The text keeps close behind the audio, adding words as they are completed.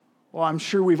Well, I'm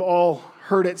sure we've all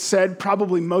heard it said,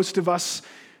 probably most of us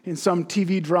in some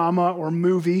TV drama or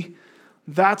movie,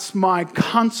 that's my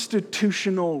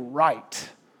constitutional right.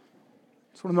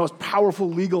 It's one of the most powerful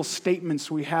legal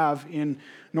statements we have in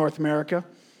North America,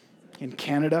 in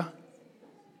Canada.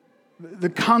 The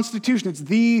Constitution, it's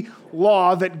the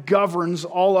law that governs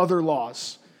all other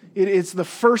laws. It's the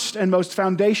first and most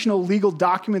foundational legal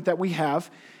document that we have.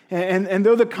 And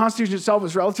though the Constitution itself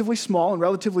is relatively small and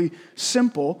relatively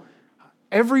simple,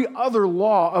 every other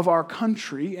law of our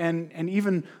country and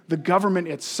even the government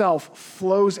itself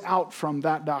flows out from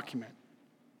that document.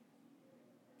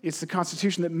 It's the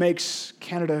Constitution that makes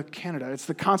Canada, Canada. It's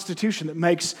the Constitution that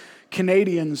makes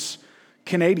Canadians,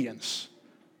 Canadians.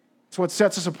 It's what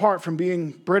sets us apart from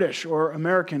being British or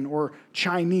American or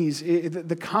Chinese.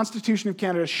 The Constitution of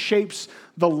Canada shapes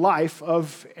the life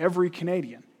of every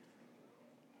Canadian.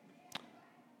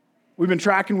 We've been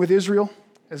tracking with Israel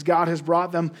as God has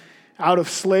brought them out of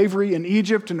slavery in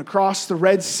Egypt and across the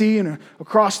Red Sea and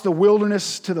across the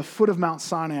wilderness to the foot of Mount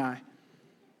Sinai.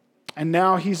 And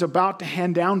now he's about to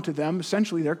hand down to them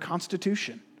essentially their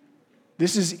constitution.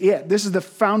 This is it. This is the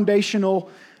foundational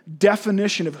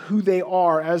definition of who they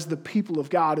are as the people of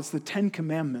God. It's the Ten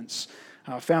Commandments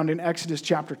found in Exodus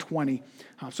chapter 20.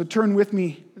 So turn with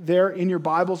me there in your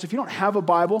Bibles. If you don't have a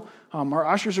Bible, our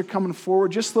ushers are coming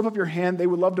forward. Just slip up your hand. They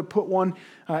would love to put one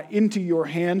into your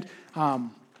hand.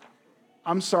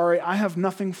 I'm sorry, I have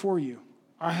nothing for you.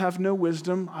 I have no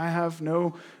wisdom. I have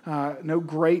no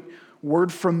great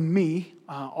word from me.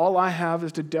 All I have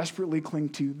is to desperately cling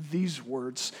to these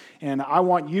words. And I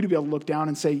want you to be able to look down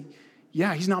and say,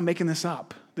 yeah, he's not making this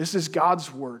up. This is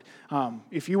God's word.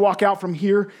 If you walk out from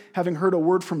here having heard a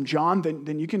word from John,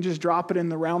 then you can just drop it in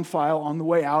the round file on the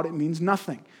way out. It means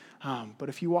nothing. But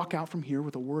if you walk out from here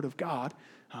with a word of God,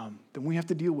 then we have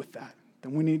to deal with that.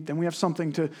 Then we have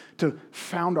something to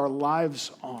found our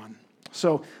lives on.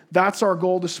 So that's our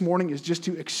goal this morning, is just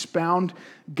to expound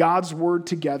God's word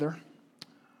together.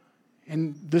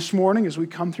 And this morning, as we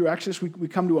come through Exodus, we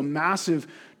come to a massive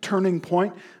turning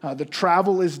point. The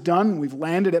travel is done. We've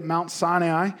landed at Mount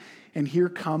Sinai, and here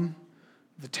come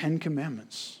the Ten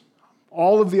Commandments.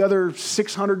 All of the other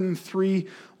 603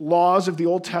 laws of the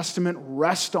Old Testament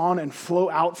rest on and flow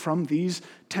out from these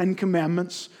 10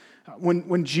 commandments.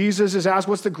 When Jesus is asked,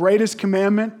 what's the greatest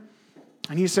commandment?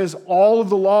 And he says, all of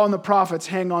the law and the prophets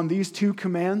hang on these two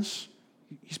commands.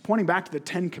 He's pointing back to the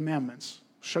 10 commandments.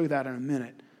 I'll show you that in a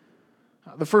minute.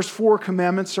 The first 4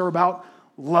 commandments are about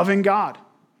loving God.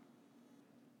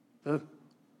 The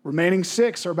remaining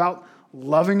 6 are about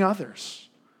loving others.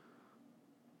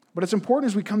 But it's important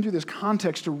as we come through this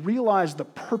context to realize the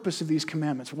purpose of these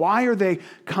commandments. Why are they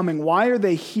coming? Why are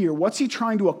they here? What's he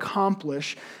trying to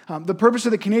accomplish? The purpose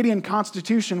of the Canadian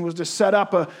Constitution was to set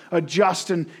up a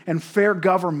just and fair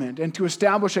government and to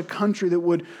establish a country that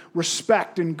would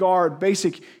respect and guard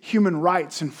basic human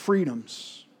rights and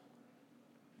freedoms.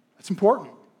 That's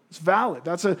important. It's valid.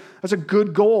 That's a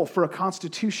good goal for a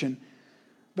constitution.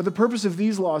 But the purpose of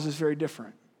these laws is very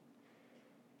different.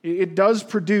 It does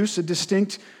produce a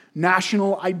distinct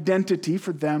national identity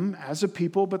for them as a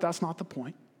people, but that's not the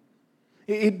point.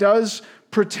 It does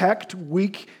protect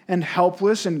weak and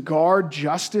helpless and guard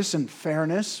justice and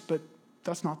fairness, but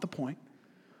that's not the point.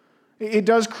 It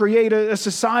does create a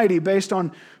society based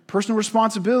on personal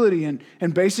responsibility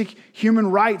and basic human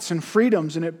rights and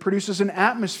freedoms, and it produces an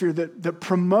atmosphere that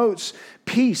promotes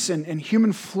peace and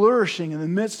human flourishing in the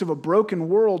midst of a broken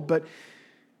world, but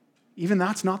even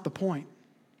that's not the point.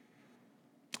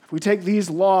 If we take these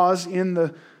laws in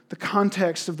the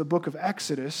context of the book of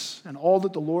Exodus and all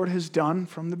that the Lord has done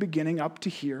from the beginning up to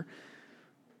here,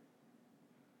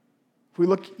 if we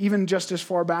look even just as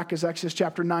far back as Exodus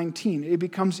chapter 19, it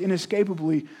becomes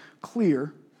inescapably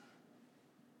clear.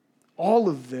 All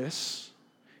of this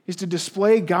is to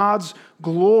display God's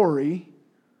glory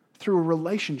through a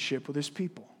relationship with his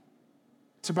people.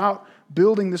 It's about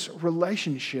building this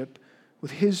relationship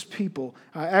with his people.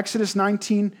 Exodus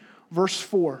 19, verse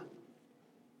 4.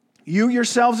 You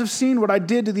yourselves have seen what I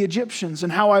did to the Egyptians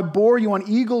and how I bore you on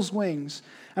eagle's wings,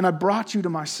 and I brought you to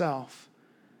myself.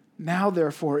 Now,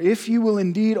 therefore, if you will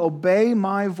indeed obey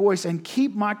my voice and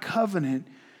keep my covenant,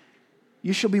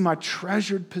 you shall be my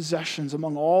treasured possessions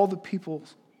among all the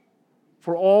peoples,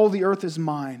 for all the earth is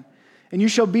mine. And you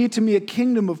shall be to me a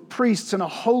kingdom of priests and a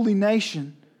holy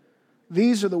nation.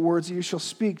 These are the words that you shall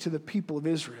speak to the people of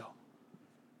Israel.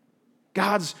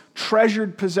 God's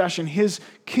treasured possession, his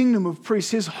kingdom of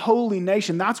priests, his holy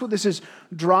nation. That's what this is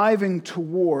driving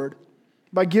toward.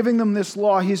 By giving them this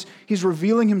law, he's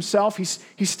revealing himself. He's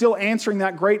still answering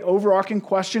that great overarching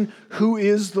question, who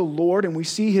is the Lord? And we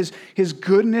see his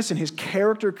goodness and his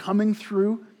character coming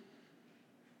through.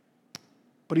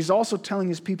 But he's also telling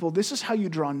his people, this is how you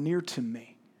draw near to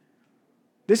me.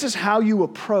 This is how you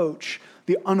approach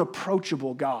the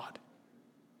unapproachable God.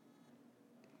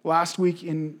 Last week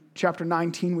in chapter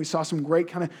 19, we saw some great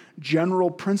kind of general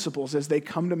principles as they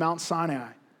come to Mount Sinai.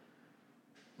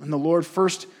 And the Lord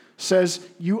first says,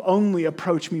 you only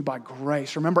approach me by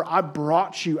grace. Remember, I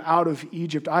brought you out of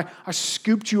Egypt. I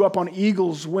scooped you up on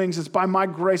eagle's wings. It's by my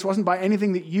grace. It wasn't by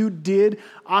anything that you did.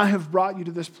 I have brought you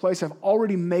to this place. I've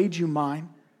already made you mine.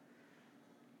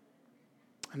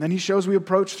 And then he shows we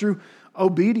approach through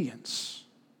obedience.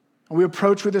 And we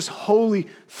approach with this holy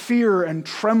fear and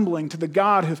trembling to the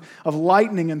God of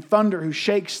lightning and thunder who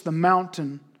shakes the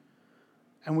mountain.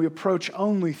 And we approach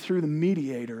only through the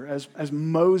mediator as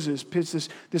Moses paints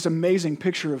this amazing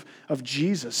picture of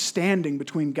Jesus standing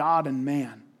between God and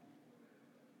man.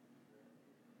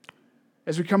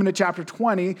 As we come into chapter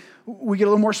 20, we get a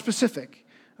little more specific.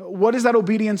 What does that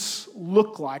obedience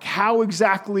look like? How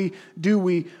exactly do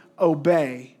we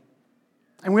obey?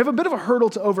 And we have a bit of a hurdle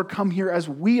to overcome here as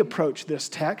we approach this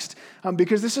text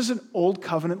because this is an old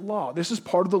covenant law. This is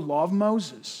part of the law of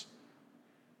Moses.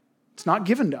 It's not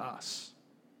given to us.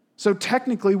 So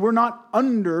technically, we're not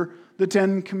under the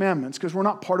Ten Commandments because we're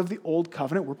not part of the Old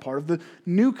Covenant. We're part of the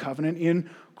New Covenant in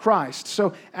Christ.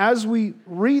 So as we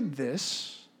read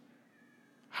this,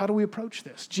 how do we approach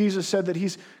this? Jesus said that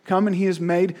he's come and he has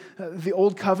made the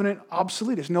Old Covenant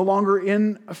obsolete. It's no longer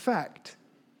in effect.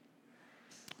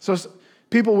 So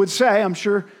people would say, I'm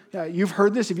sure you've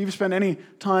heard this, if you've spent any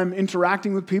time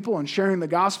interacting with people and sharing the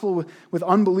gospel with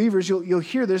unbelievers, you'll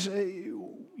hear this.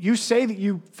 You say that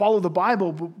you follow the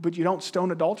Bible, but you don't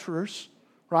stone adulterers,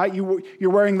 right?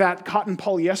 You're wearing that cotton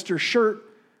polyester shirt.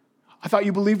 I thought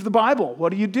you believed the Bible.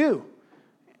 What do?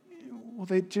 Well,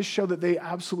 they just show that they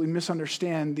absolutely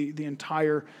misunderstand the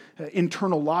entire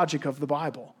internal logic of the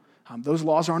Bible. Those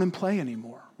laws aren't in play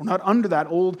anymore. We're not under that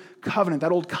old covenant,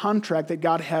 that old contract that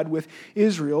God had with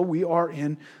Israel. We are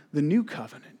in the new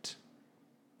covenant.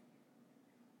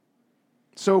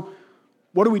 So,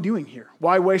 what are we doing here?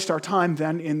 Why waste our time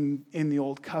then in the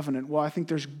Old Covenant? Well, I think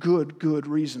there's good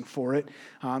reason for it.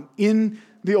 In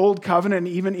the Old Covenant,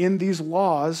 and even in these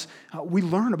laws, we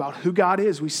learn about who God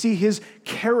is. We see his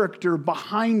character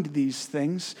behind these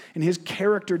things, and his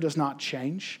character does not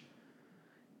change.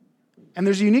 And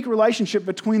there's a unique relationship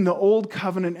between the Old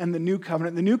Covenant and the New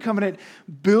Covenant. The New Covenant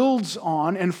builds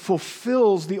on and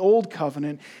fulfills the Old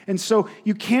Covenant. And so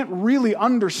you can't really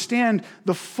understand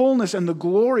the fullness and the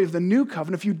glory of the New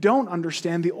Covenant if you don't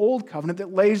understand the Old Covenant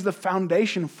that lays the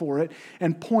foundation for it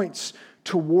and points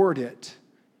toward it.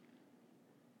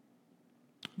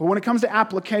 But when it comes to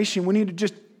application, we need to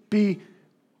just be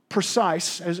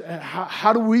precise.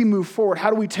 How do we move forward?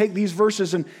 How do we take these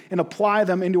verses and apply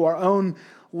them into our own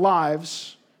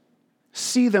lives,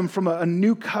 see them from a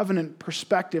new covenant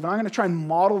perspective? And I'm going to try and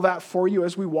model that for you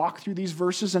as we walk through these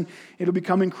verses, and it'll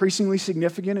become increasingly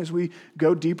significant as we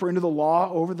go deeper into the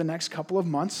law over the next couple of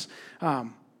months. But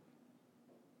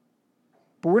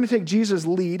we're going to take Jesus'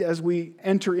 lead as we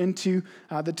enter into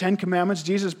the Ten Commandments.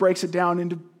 Jesus breaks it down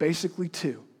into basically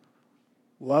two.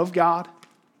 Love God,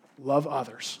 love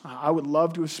others. I would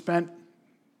love to have spent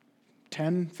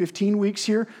 10, 15 weeks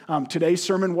here. Today's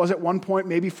sermon was at one point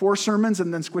maybe 4 sermons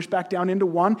and then squished back down into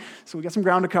 1. So we got some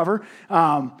ground to cover.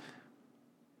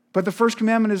 But the first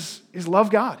commandment is love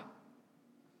God.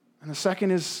 And the second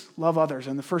is love others.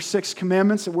 And the first 6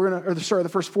 commandments that the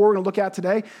first 4 we're going to look at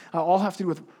today all have to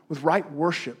do with right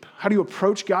worship. How do you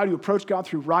approach God? You approach God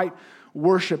through right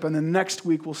worship. And then next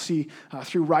week we'll see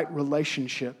through right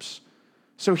relationships.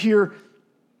 So here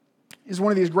is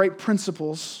one of these great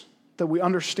principles that we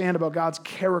understand about God's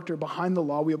character behind the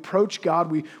law. We approach God,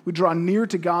 we draw near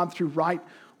to God through right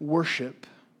worship.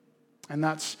 And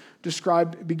that's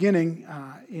described beginning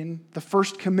in the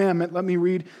first commandment. Let me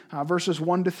read verses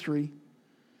 1-3.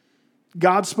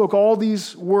 God spoke all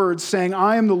these words, saying,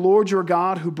 I am the Lord your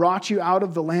God who brought you out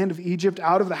of the land of Egypt,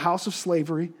 out of the house of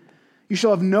slavery. You shall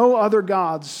have no other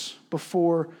gods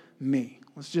before me.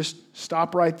 Let's just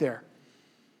stop right there.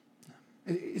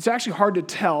 It's actually hard to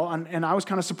tell, and I was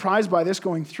kind of surprised by this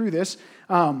going through this,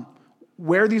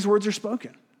 where these words are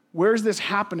spoken. Where is this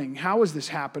happening? How is this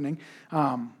happening?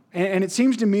 And it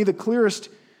seems to me the clearest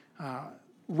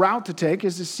route to take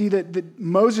is to see that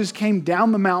Moses came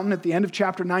down the mountain at the end of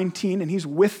chapter 19, and he's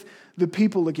with the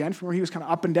people again. Remember, he was kind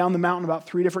of up and down the mountain about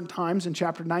 3 different times in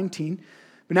chapter 19.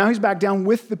 But now he's back down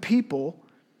with the people,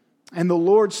 and the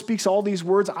Lord speaks all these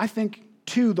words, I think,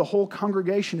 to the whole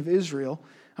congregation of Israel.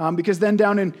 Because then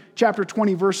down in chapter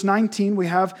 20, verse 19, we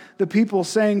have the people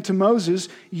saying to Moses,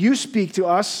 "You speak to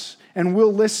us and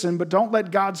we'll listen, but don't let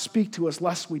God speak to us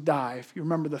lest we die." If you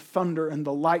remember the thunder and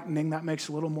the lightning, that makes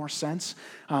a little more sense.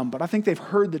 But I think they've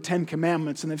heard the 10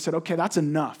 Commandments and they've said, okay, that's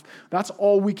enough. That's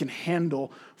all we can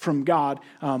handle from God.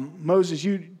 Moses,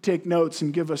 you take notes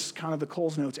and give us kind of the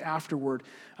Coles notes afterward.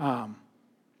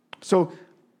 So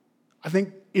I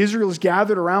think Israel is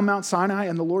gathered around Mount Sinai,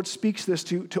 and the Lord speaks this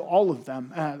to all of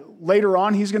them. Later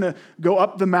on, he's going to go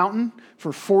up the mountain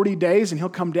for 40 days, and he'll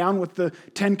come down with the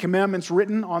 10 Commandments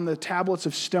written on the tablets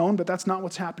of stone, but that's not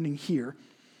what's happening here.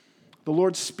 The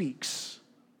Lord speaks.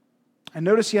 And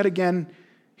notice yet again,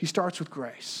 he starts with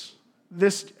grace.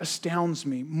 This astounds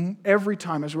me. Every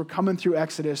time as we're coming through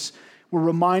Exodus, we're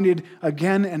reminded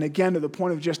again and again to the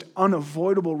point of just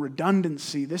unavoidable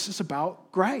redundancy. This is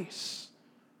about grace.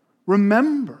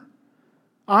 Remember,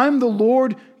 I'm the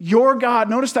Lord your God.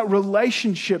 Notice that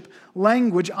relationship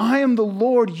language. I am the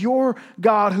Lord your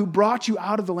God who brought you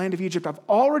out of the land of Egypt. I've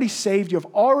already saved you.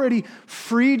 I've already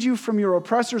freed you from your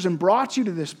oppressors and brought you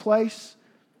to this place.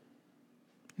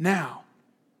 Now,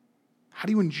 how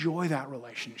do you enjoy that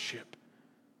relationship?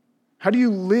 How do you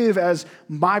live as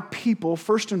my people?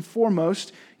 First and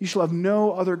foremost, you shall have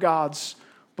no other gods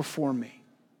before me.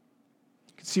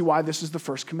 See why this is the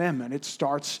first commandment. It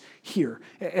starts here.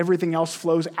 Everything else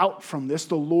flows out from this.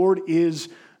 The Lord is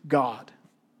God.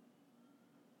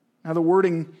 Now, the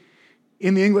wording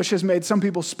in the English has made some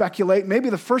people speculate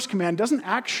maybe the first command doesn't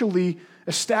actually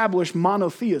establish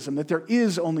monotheism, that there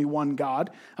is only one God.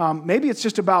 Maybe it's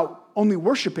just about only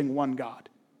worshiping one God.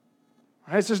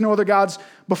 Right? It says no other gods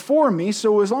before me,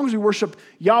 so as long as we worship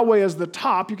Yahweh as the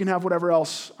top, you can have whatever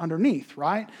else underneath,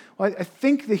 right? Well, I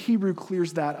think the Hebrew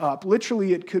clears that up.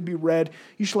 Literally, it could be read,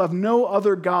 you shall have no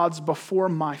other gods before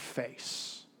my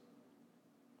face.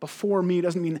 Before me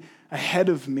doesn't mean ahead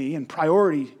of me and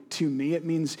priority to me. It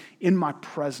means in my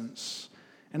presence.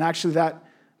 And actually,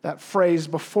 that phrase,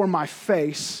 before my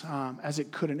face, as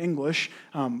it could in English,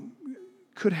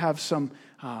 could have some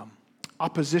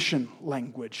opposition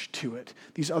language to it.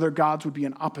 These other gods would be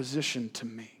in opposition to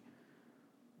me.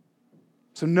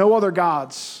 So no other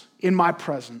gods in my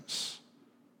presence.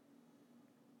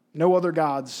 No other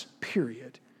gods,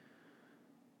 period.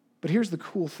 But here's the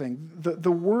cool thing.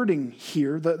 The wording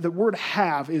here, the word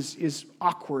have is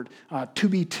awkward. To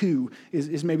be two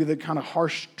is maybe the kind of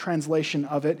harsh translation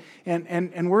of it.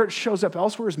 And where it shows up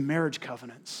elsewhere is marriage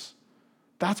covenants.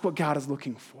 That's what God is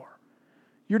looking for.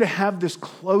 You're to have this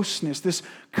closeness, this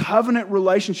covenant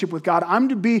relationship with God. I'm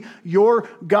to be your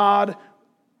God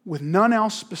with none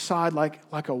else beside,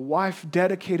 like a wife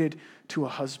dedicated to a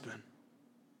husband.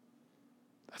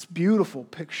 That's a beautiful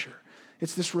picture.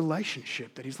 It's this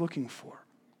relationship that he's looking for.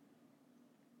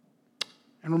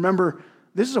 And remember,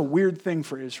 this is a weird thing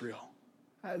for Israel.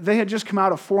 They had just come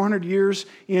out of 400 years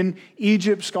in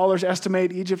Egypt. Scholars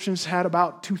estimate Egyptians had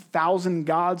about 2,000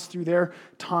 gods through their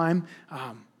time.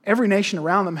 Every nation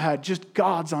around them had just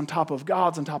gods on top of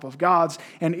gods on top of gods,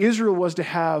 and Israel was to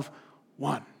have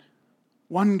one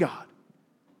God.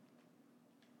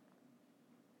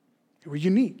 They were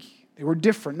unique. They were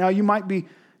different. Now, you might be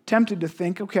tempted to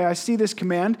think, okay, I see this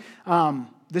command.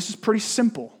 This is pretty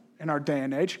simple in our day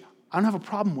and age. I don't have a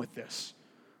problem with this.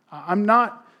 I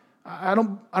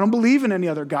don't believe in any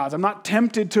other gods. I'm not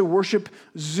tempted to worship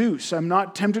Zeus. I'm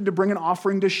not tempted to bring an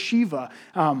offering to Shiva.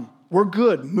 We're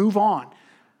good. Move on.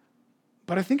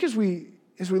 But I think as we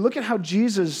look at how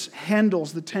Jesus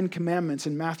handles the 10 Commandments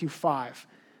in Matthew 5,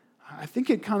 I think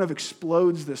it kind of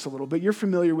explodes this a little bit. You're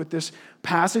familiar with this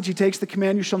passage. He takes the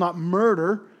command, you shall not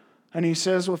murder, and he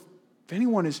says, well, if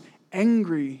anyone is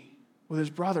angry with his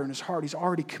brother in his heart, he's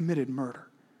already committed murder.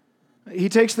 He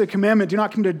takes the commandment, do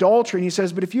not commit adultery, and he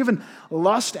says, but if you have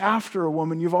lust after a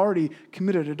woman, you've already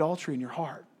committed adultery in your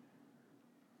heart.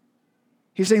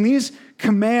 He's saying these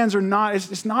commands are not,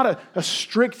 it's not a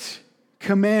strict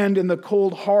command in the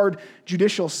cold, hard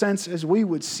judicial sense as we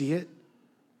would see it.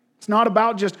 It's not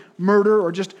about just murder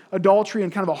or just adultery in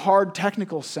kind of a hard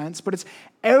technical sense, but it's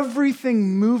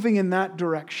everything moving in that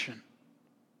direction.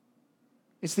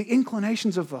 It's the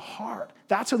inclinations of the heart.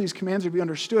 That's how these commands are to be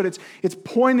understood. It's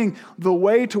pointing the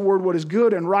way toward what is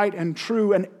good and right and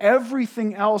true, and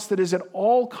everything else that is at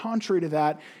all contrary to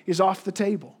that is off the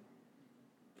table.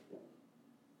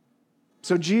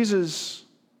 So Jesus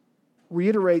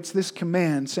reiterates this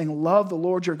command, saying, love the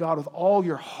Lord your God with all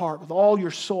your heart, with all your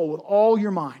soul, with all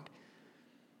your mind.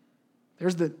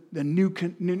 There's the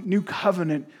new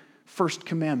covenant first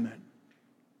commandment.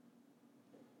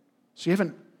 So you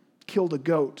haven't killed a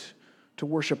goat to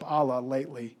worship Allah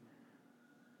lately.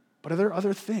 But are there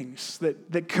other things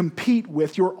that compete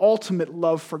with your ultimate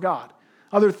love for God?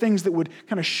 Other things that would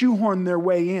kind of shoehorn their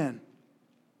way in?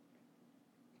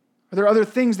 Are there other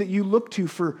things that you look to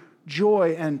for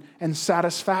joy and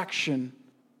satisfaction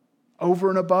over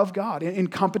and above God, in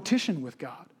competition with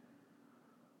God?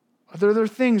 Are there other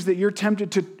things that you're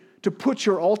tempted to put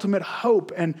your ultimate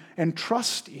hope and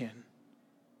trust in?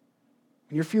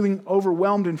 When you're feeling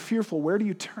overwhelmed and fearful, where do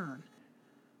you turn?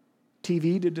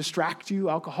 TV to distract you,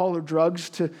 alcohol or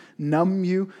drugs to numb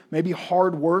you, maybe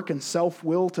hard work and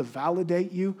self-will to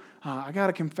validate you. I got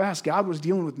to confess, God was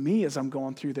dealing with me as I'm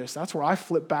going through this. That's where I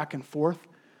flip back and forth.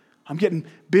 I'm getting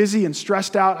busy and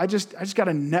stressed out. I just got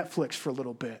to Netflix for a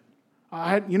little bit.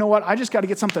 You know what? I just got to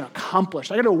get something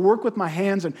accomplished. I got to work with my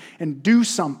hands and do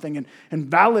something and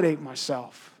validate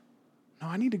myself. No,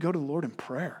 I need to go to the Lord in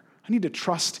prayer. I need to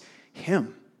trust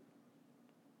Him.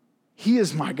 He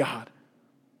is my God.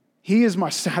 He is my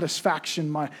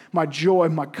satisfaction, my joy,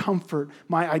 my comfort,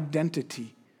 my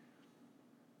identity.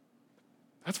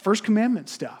 That's first commandment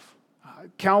stuff.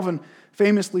 Calvin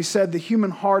famously said, the human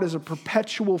heart is a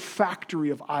perpetual factory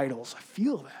of idols. I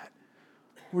feel that.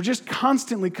 We're just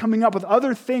constantly coming up with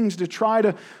other things to try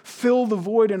to fill the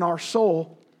void in our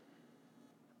soul.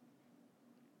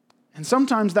 And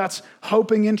sometimes that's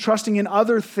hoping and trusting in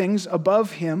other things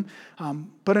above Him.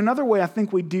 But another way I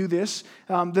think we do this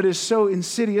that is so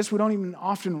insidious, we don't even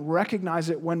often recognize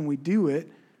it when we do it.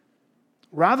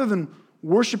 Rather than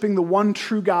worshiping the one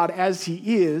true God as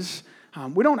He is,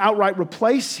 we don't outright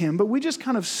replace Him, but we just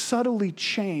kind of subtly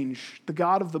change the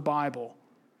God of the Bible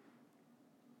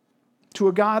to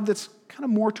a God that's kind of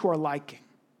more to our liking.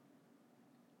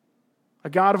 A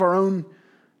God of our own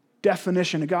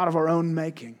definition, a God of our own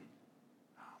making.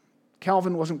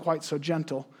 Calvin wasn't quite so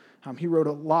gentle. He wrote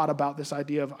a lot about this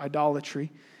idea of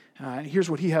idolatry. Here's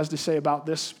what he has to say about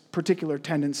this particular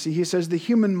tendency. He says, the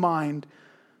human mind,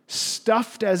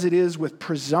 stuffed as it is with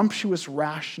presumptuous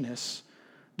rashness,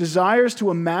 desires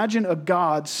to imagine a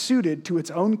God suited to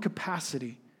its own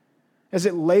capacity. As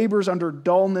it labors under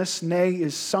dullness, nay,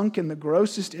 is sunk in the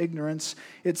grossest ignorance,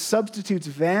 it substitutes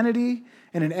vanity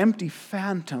and an empty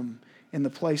phantom in the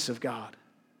place of God.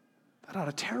 That ought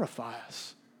to terrify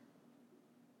us.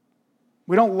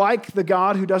 We don't like the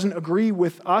God who doesn't agree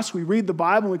with us. We read the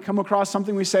Bible and we come across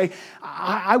something, we say,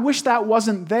 I wish that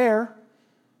wasn't there.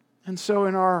 And so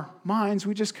in our minds,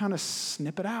 we just kind of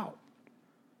snip it out.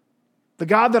 The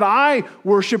God that I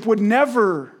worship would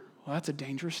never, well, that's a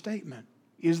dangerous statement.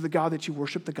 Is the God that you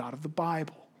worship the God of the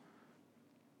Bible?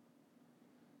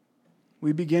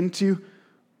 We begin to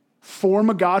form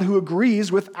a God who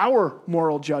agrees with our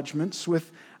moral judgments,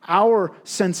 with our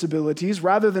sensibilities,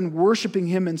 rather than worshiping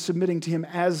Him and submitting to Him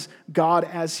as God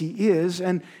as He is.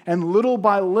 And little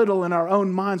by little in our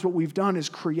own minds, what we've done is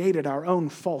created our own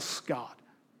false God.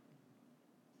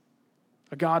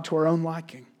 A God to our own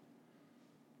liking.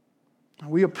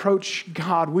 We approach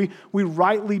God, we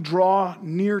rightly draw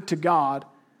near to God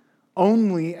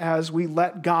only as we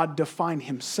let God define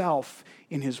Himself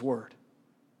in His Word.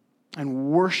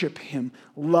 And worship Him,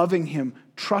 loving Him,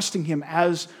 trusting Him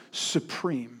as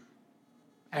supreme,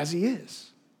 as He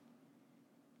is.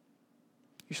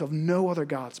 You shall have no other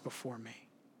gods before me.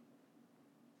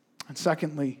 And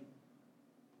secondly,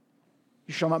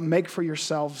 you shall not make for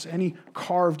yourselves any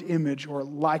carved image or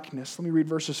likeness. Let me read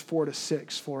verses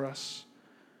 4-6 for us.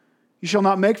 You shall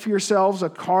not make for yourselves a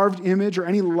carved image or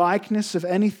any likeness of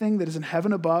anything that is in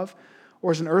heaven above,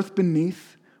 or is in earth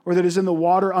beneath, or that is in the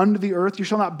water under the earth. You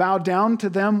shall not bow down to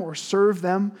them or serve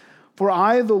them. For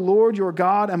I, the Lord your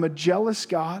God, am a jealous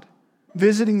God,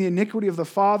 visiting the iniquity of the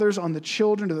fathers on the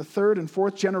children to the third and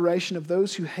fourth generation of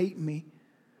those who hate me,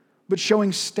 but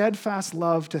showing steadfast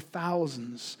love to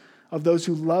thousands of those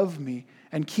who love me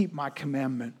and keep my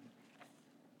commandment.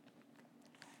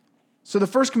 So the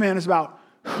first command is about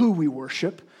who we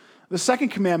worship. The second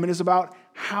commandment is about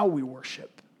how we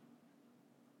worship.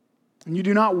 And you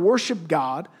do not worship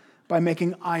God by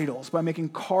making idols, by making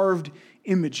carved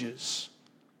images.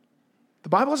 The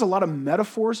Bible has a lot of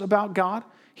metaphors about God.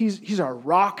 He's our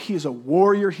rock. He's a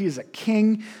warrior. He's a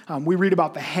king. We read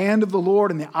about the hand of the Lord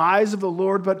and the eyes of the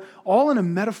Lord, but all in a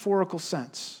metaphorical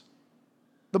sense.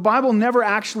 The Bible never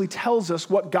actually tells us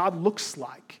what God looks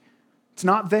like. It's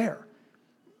not there.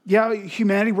 Yeah,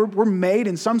 humanity, we're made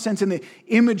in some sense in the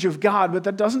image of God, but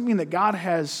that doesn't mean that God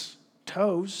has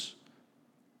toes.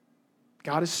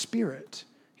 God is spirit.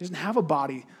 He doesn't have a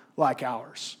body like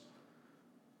ours.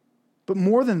 But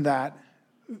more than that,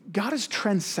 God is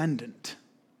transcendent.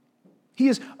 He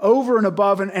is over and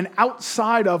above and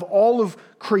outside of all of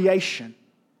creation.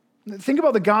 Think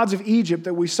about the gods of Egypt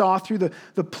that we saw through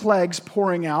the plagues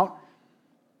pouring out.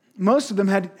 Most of them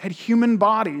had human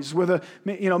bodies with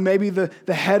maybe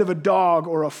the head of a dog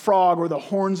or a frog or the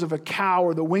horns of a cow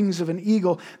or the wings of an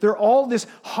eagle. They're all this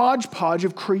hodgepodge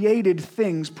of created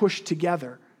things pushed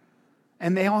together.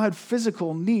 And they all had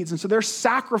physical needs. And so their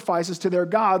sacrifices to their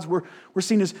gods were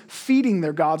seen as feeding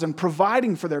their gods and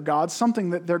providing for their gods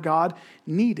something that their God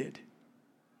needed.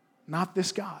 Not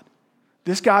this God.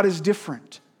 This God is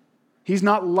different. He's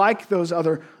not like those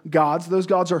other gods. Those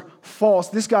gods are false.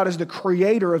 This God is the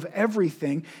creator of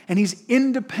everything, and he's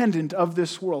independent of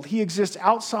this world. He exists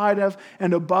outside of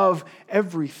and above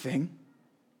everything.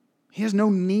 He has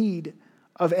no need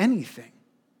of anything.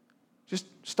 Just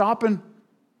stop and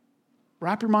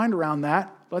wrap your mind around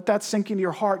that. Let that sink into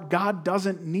your heart. God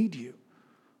doesn't need you.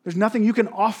 There's nothing you can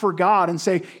offer God and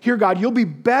say, here, God, you'll be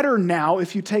better now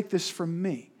if you take this from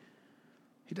me.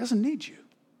 He doesn't need you.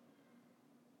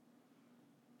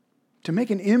 To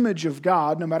make an image of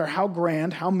God, no matter how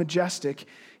grand, how majestic,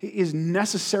 is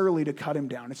necessarily to cut him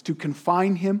down. It's to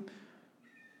confine him,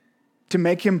 to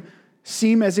make him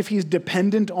seem as if he's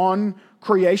dependent on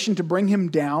creation to bring him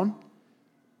down,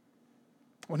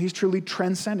 when he's truly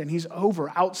transcendent. He's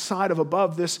over, outside of,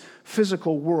 above this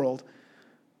physical world.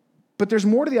 But there's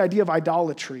more to the idea of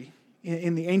idolatry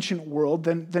in the ancient world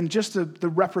than just the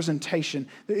representation.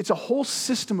 It's a whole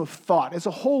system of thought. It's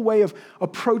a whole way of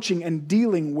approaching and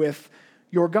dealing with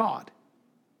your God.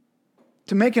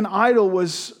 To make an idol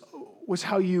was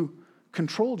how you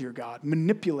controlled your God,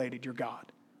 manipulated your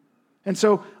God. And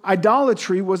so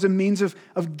idolatry was a means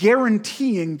of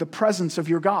guaranteeing the presence of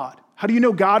your God. How do you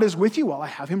know God is with you? Well, I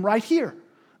have him right here.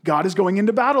 God is going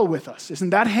into battle with us. Isn't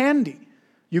that handy?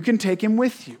 You can take him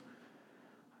with you.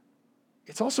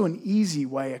 It's also an easy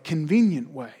way, a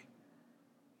convenient way.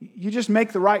 You just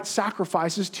make the right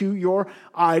sacrifices to your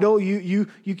idol. You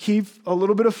keep a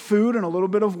little bit of food and a little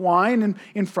bit of wine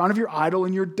in front of your idol,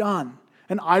 and you're done.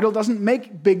 An idol doesn't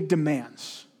make big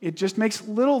demands. It just makes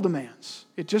little demands.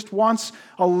 It just wants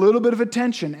a little bit of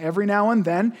attention every now and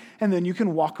then you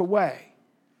can walk away.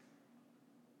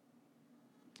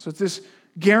 So it's this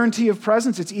guarantee of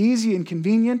presence. It's easy and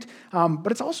convenient,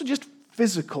 but it's also just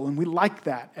physical, and we like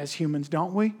that as humans,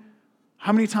 don't we?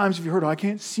 How many times have you heard, I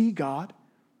can't see God?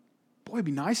 Boy, it'd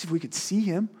be nice if we could see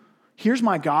him. Here's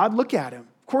my God, look at him.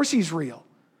 Of course he's real.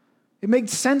 It made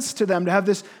sense to them to have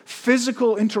this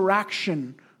physical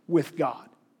interaction with God.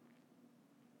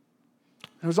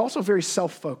 And it was also very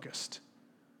self-focused.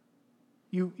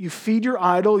 You feed your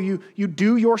idol, you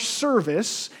do your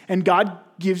service, and God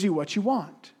gives you what you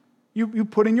want. You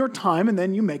put in your time, and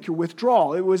then you make your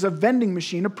withdrawal. It was a vending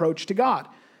machine approach to God.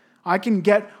 I can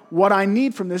get what I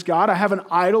need from this God. I have an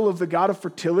idol of the God of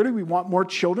fertility. We want more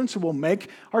children, so we'll make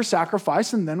our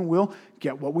sacrifice, and then we'll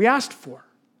get what we asked for.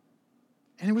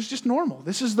 And it was just normal.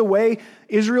 This is the way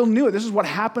Israel knew it. This is what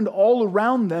happened all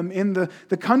around them in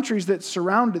the countries that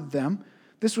surrounded them.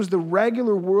 This was the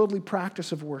regular worldly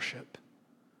practice of worship.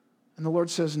 And the Lord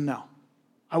says, no.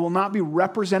 I will not be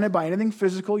represented by anything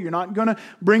physical. You're not going to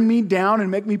bring me down and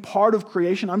make me part of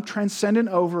creation. I'm transcendent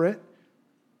over it.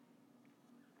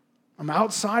 I'm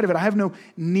outside of it. I have no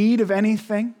need of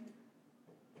anything.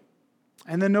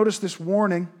 And then notice this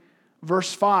warning,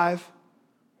 verse 5.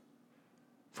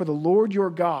 For the Lord your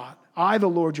God, I, the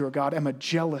Lord your God, am a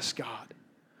jealous God,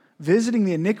 visiting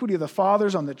the iniquity of the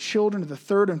fathers on the children of the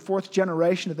third and fourth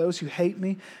generation of those who hate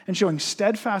me, and showing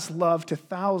steadfast love to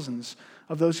thousands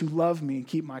of those who love me and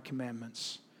keep my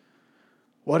commandments.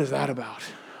 What is that about?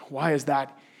 Why is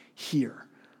that here?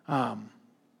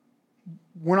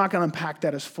 We're not going to unpack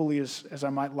that as fully as I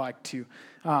might like to.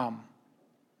 But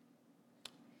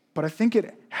I think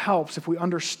it helps if we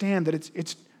understand that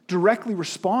it's directly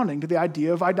responding to the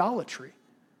idea of idolatry.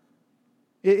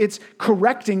 It's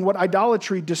correcting what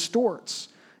idolatry distorts.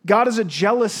 God is a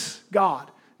jealous God,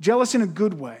 jealous in a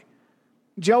good way.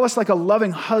 Jealous like a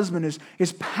loving husband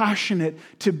is passionate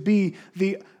to be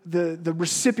the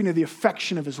recipient of the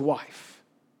affection of his wife.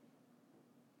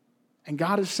 And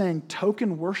God is saying,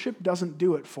 token worship doesn't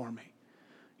do it for me.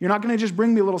 You're not going to just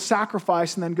bring me a little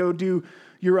sacrifice and then go do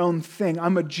your own thing.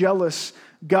 I'm a jealous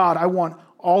God. I want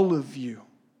all of you.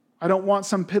 I don't want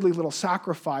some piddly little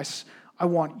sacrifice. I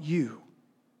want you.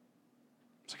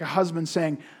 It's like a husband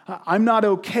saying, I'm not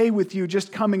okay with you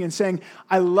just coming and saying,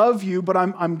 I love you, but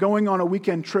I'm going on a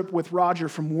weekend trip with Roger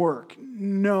from work.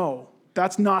 No,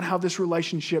 that's not how this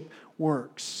relationship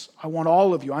works. I want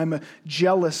all of you. I'm a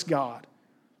jealous God.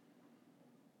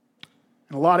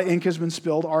 And a lot of ink has been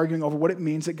spilled arguing over what it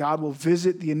means that God will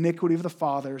visit the iniquity of the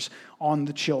fathers on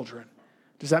the children.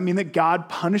 Does that mean that God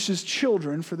punishes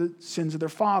children for the sins of their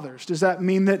fathers? Does that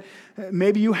mean that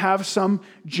maybe you have some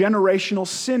generational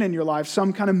sin in your life,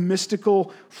 some kind of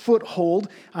mystical foothold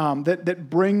that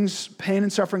brings pain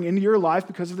and suffering into your life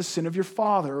because of the sin of your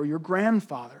father or your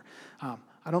grandfather?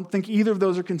 I don't think either of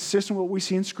those are consistent with what we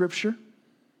see in Scripture.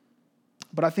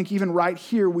 But I think even right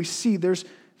here we see that's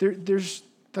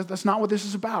not what this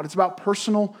is about. It's about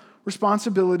personal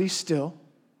responsibility still.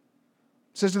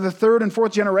 It says to the third and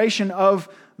fourth generation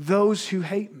of those who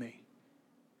hate me,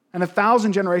 and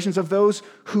 1,000 generations of those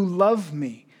who love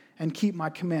me and keep my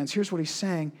commands. Here's what he's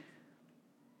saying.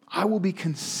 I will be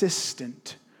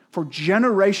consistent for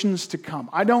generations to come.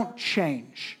 I don't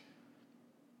change.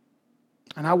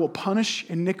 And I will punish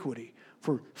iniquity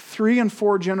for 3 and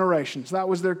 4 generations. That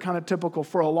was their kind of typical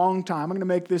for a long time. I'm going to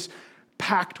make this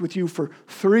pact with you for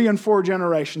 3 and 4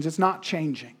 generations. It's not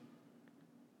changing.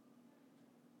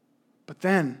 But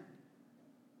then,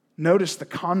 notice the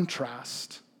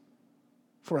contrast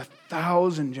for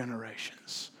 1,000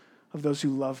 generations of those who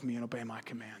love me and obey my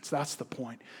commands. That's the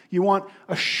point. You want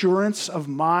assurance of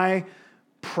my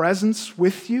presence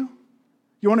with you?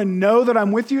 You want to know that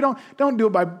I'm with you? Don't do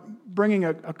it by bringing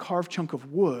a carved chunk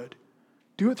of wood.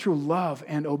 Do it through love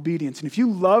and obedience. And if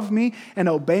you love me and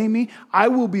obey me, I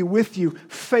will be with you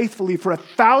faithfully for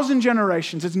 1,000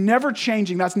 generations. It's never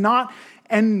changing. That's not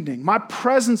ending. My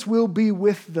presence will be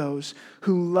with those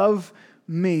who love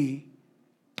me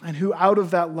and who out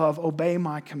of that love obey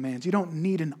my commands. You don't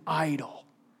need an idol.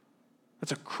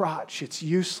 That's a crutch. It's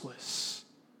useless.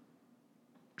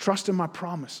 Trust in my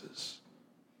promises.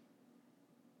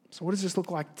 So what does this look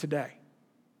like today?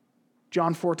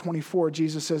 John 4:24,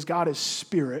 Jesus says, God is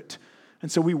spirit,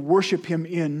 and so we worship him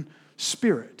in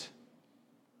spirit.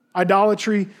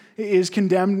 Idolatry is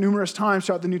condemned numerous times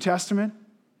throughout the New Testament.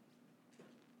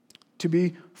 To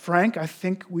be frank, I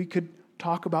think we could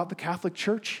talk about the Catholic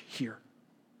Church here.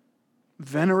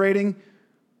 Venerating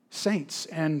saints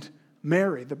and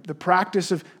Mary, the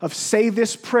practice of say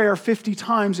this prayer 50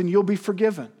 times and you'll be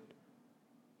forgiven.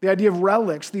 The idea of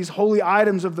relics, these holy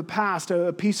items of the past,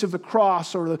 a piece of the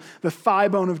cross or the thigh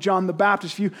bone of John the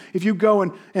Baptist. If you go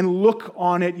and look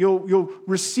on it, you'll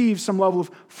receive some level of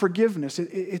forgiveness.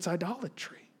 It's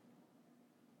idolatry.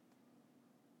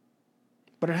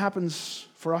 But it happens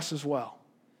for us as well.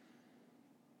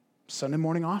 Sunday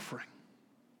morning offering.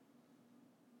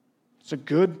 It's a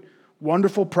good,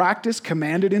 wonderful practice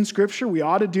commanded in Scripture. We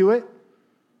ought to do it.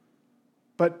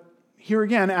 But here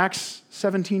again, Acts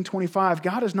 17:25,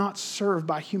 God is not served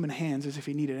by human hands as if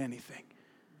he needed anything.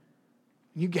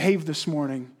 You gave this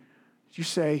morning. Did you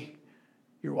say,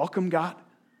 you're welcome, God?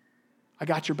 I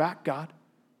got your back, God.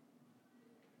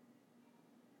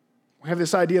 We have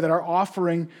this idea that our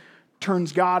offering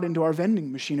turns God into our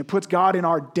vending machine. It puts God in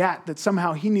our debt that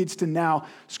somehow he needs to now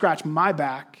scratch my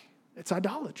back. It's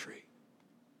idolatry.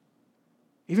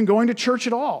 Even going to church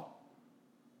at all.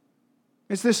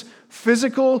 It's this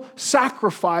physical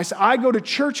sacrifice. I go to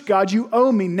church, God, you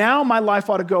owe me. Now my life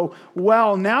ought to go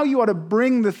well. Now you ought to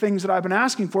bring the things that I've been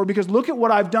asking for because look at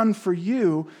what I've done for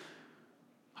you.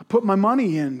 I put my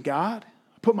money in, God.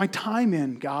 I put my time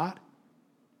in, God.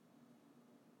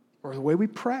 Or the way we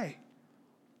pray.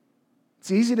 It's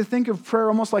easy to think of prayer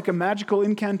almost like a magical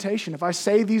incantation. If I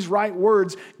say these right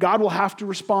words, God will have to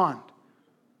respond.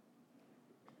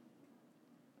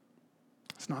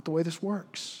 It's not the way this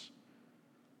works.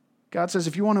 God says,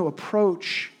 if you want to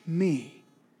approach me,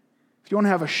 if you want to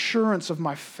have assurance of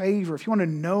my favor, if you want to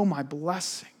know my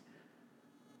blessing,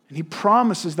 and he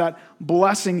promises that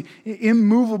blessing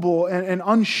immovable and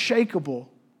unshakable,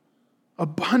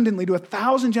 abundantly to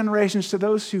 1,000 generations to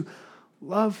those who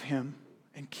love him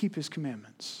and keep his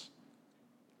commandments.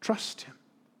 Trust him.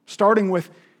 Starting with,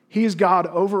 he is God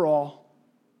over all.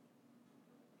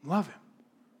 Love him.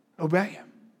 Obey him.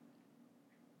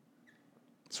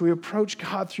 So we approach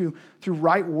God through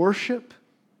right worship,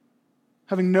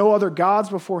 having no other gods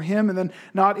before him, and then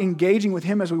not engaging with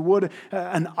him as we would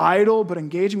an idol, but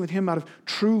engaging with him out of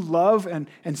true love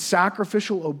and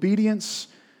sacrificial obedience.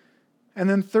 And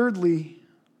then thirdly,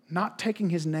 not taking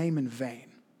his name in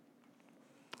vain.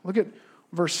 Look at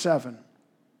verse 7.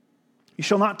 You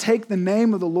shall not take the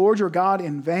name of the Lord your God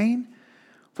in vain,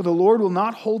 for the Lord will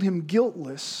not hold him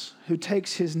guiltless who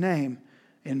takes his name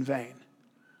in vain.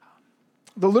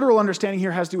 The literal understanding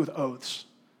here has to do with oaths.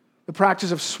 The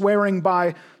practice of swearing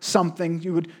by something.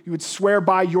 You would swear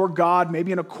by your God,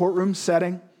 maybe in a courtroom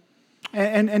setting.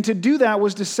 And to do that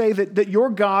was to say that your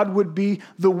God would be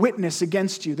the witness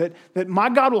against you, that my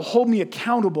God will hold me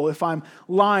accountable if I'm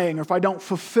lying or if I don't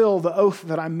fulfill the oath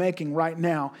that I'm making right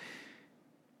now.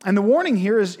 And the warning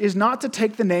here is not to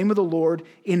take the name of the Lord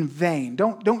in vain.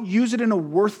 Don't use it in a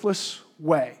worthless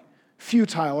way,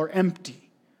 futile or empty.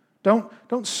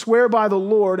 Don't swear by the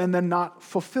Lord and then not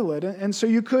fulfill it. And so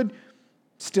you could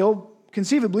still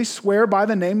conceivably swear by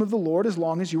the name of the Lord as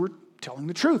long as you were telling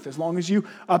the truth, as long as you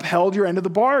upheld your end of the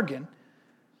bargain.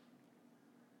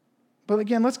 But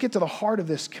again, let's get to the heart of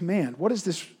this command. What is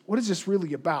this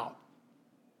really about?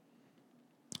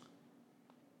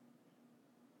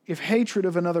 If hatred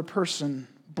of another person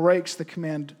breaks the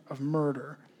command of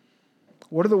murder,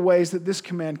 what are the ways that this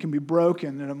command can be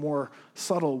broken in a more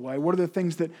subtle way? What are the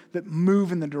things that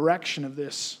move in the direction of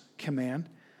this command?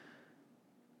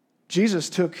 Jesus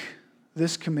took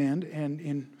this command and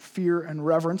in fear and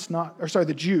reverence,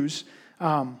 the Jews,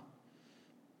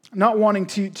 not wanting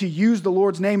to use the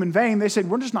Lord's name in vain, they said,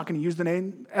 we're just not going to use the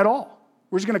name at all.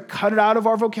 We're just going to cut it out of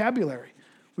our vocabulary.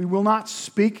 We will not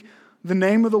speak the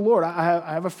name of the Lord. I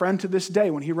have a friend to this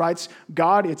day, when he writes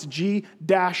God, it's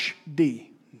G-D.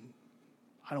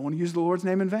 I don't want to use the Lord's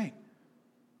name in vain.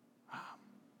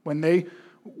 When they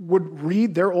would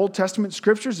read their Old Testament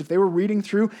scriptures, if they were reading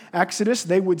through Exodus,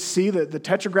 they would see the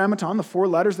tetragrammaton, the 4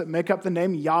 letters that make up the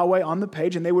name Yahweh on the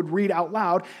page, and they would read out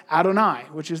loud Adonai,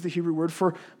 which is the Hebrew word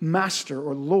for master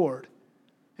or Lord.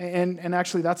 And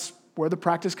actually that's where the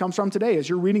practice comes from today. As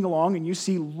you're reading along and you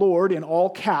see Lord in all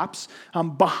caps,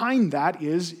 behind that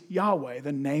is Yahweh,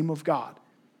 the name of God.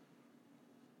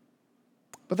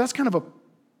 But that's kind of a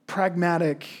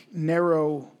pragmatic,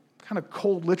 narrow, kind of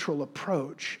cold, literal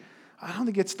approach. I don't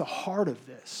think it's the heart of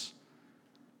this.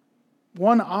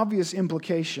 One obvious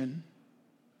implication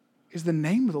is the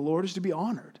name of the Lord is to be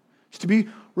honored. It's to be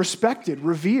respected,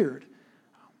 revered.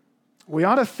 We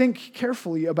ought to think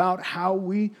carefully about how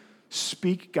we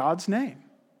speak God's name.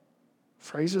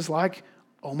 Phrases like,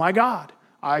 oh my God,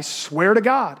 I swear to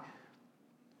God.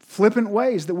 Flippant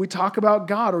ways that we talk about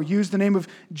God or use the name of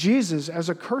Jesus as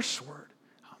a curse word.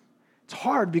 It's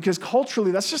hard because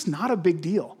culturally that's just not a big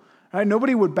deal. Right?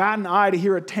 Nobody would bat an eye to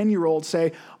hear a 10-year-old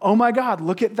say, oh my God,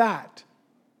 look at that.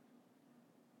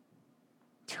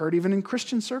 It's heard even in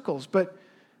Christian circles. But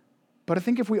I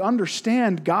think if we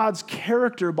understand God's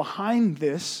character behind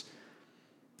this,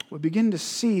 we begin to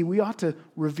see we ought to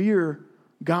revere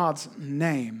God's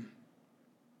name.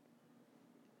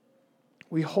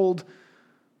 We hold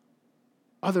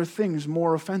other things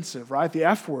more offensive, right? The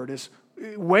F word is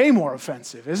way more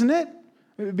offensive, isn't it?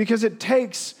 Because it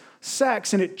takes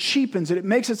sex and it cheapens it. It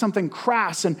makes it something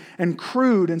crass and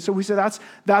crude. And so we say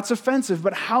that's offensive.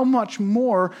 But how much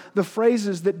more the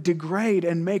phrases that degrade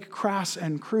and make crass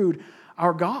and crude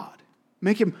our God,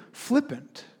 make him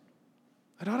flippant.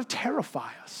 That ought to terrify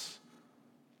us.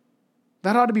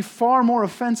 That ought to be far more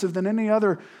offensive than any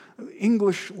other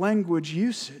English language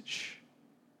usage.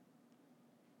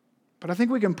 But I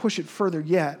think we can push it further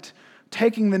yet.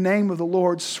 Taking the name of the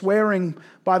Lord, swearing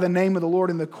by the name of the Lord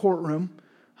in the courtroom,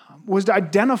 was to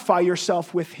identify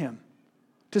yourself with him.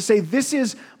 To say, this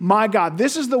is my God.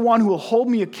 This is the one who will hold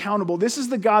me accountable. This is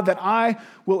the God that I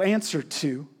will answer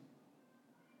to.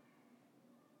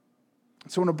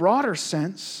 So in a broader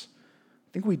sense,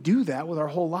 I think we do that with our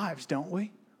whole lives, don't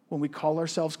we? When we call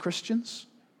ourselves Christians,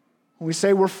 when we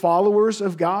say we're followers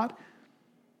of God.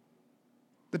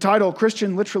 The title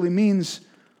Christian literally means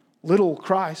little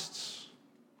Christs.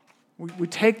 We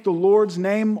take the Lord's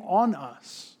name on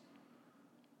us.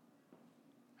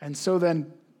 And so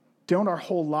then, don't our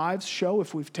whole lives show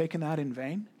if we've taken that in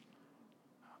vain?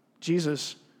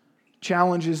 Jesus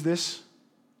challenges this.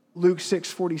 Luke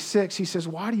 6:46, he says,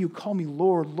 why do you call me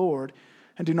Lord, Lord,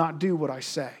 and do not do what I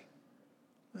say?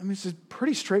 I mean, it's a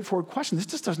pretty straightforward question. This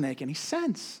just doesn't make any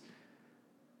sense.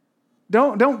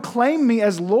 Don't claim me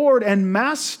as Lord and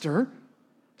Master,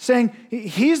 saying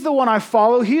he's the one I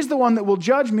follow, he's the one that will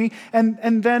judge me,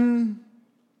 and then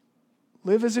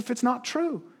live as if it's not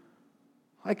true.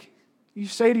 Like you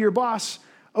say to your boss,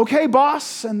 okay,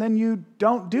 boss, and then you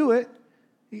don't do it.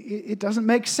 It doesn't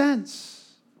make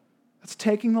sense. That's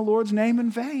taking the Lord's name in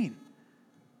vain.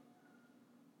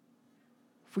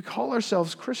 If we call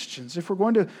ourselves Christians, if we're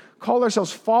going to call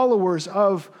ourselves followers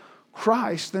of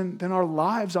Christ, then our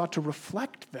lives ought to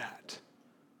reflect that.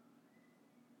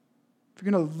 If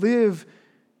we're going to live,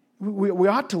 we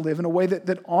ought to live in a way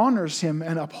that honors him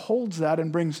and upholds that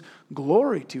and brings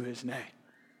glory to his name.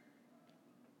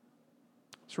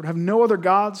 So have no other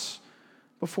gods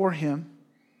before him.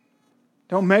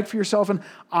 Don't make for yourself an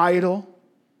idol.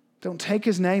 Don't take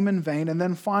his name in vain. And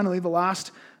then finally, the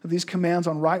last of these commands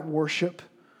on right worship,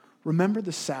 remember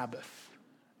the Sabbath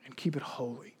and keep it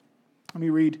holy. Let me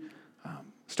read,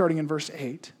 starting in verse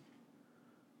 8.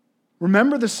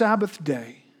 Remember the Sabbath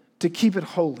day to keep it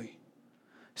holy.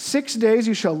 6 days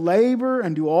you shall labor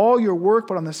and do all your work,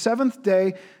 but on the seventh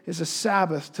day is a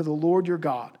Sabbath to the Lord your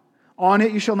God. On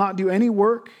it you shall not do any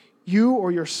work, you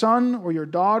or your son or your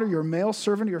daughter, your male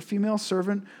servant or your female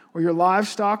servant, or your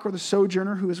livestock or the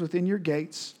sojourner who is within your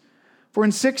gates. For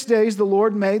in 6 days the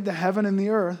Lord made the heaven and the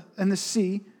earth and the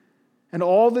sea and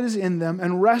all that is in them,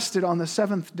 and rested on the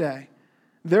seventh day.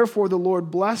 Therefore the Lord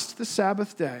blessed the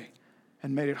Sabbath day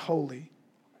and made it holy.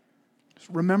 Just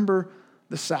remember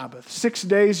the Sabbath. 6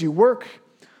 days you work,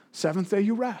 seventh day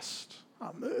you rest.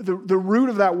 The root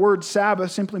of that word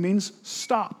Sabbath simply means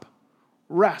stop,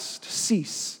 rest,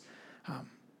 cease.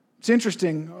 It's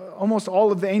interesting, almost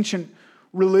all of the ancient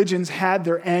religions had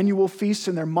their annual feasts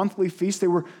and their monthly feasts. They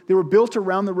were built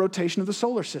around the rotation of the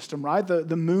solar system, right?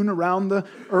 The moon around the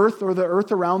earth, or the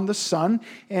earth around the sun.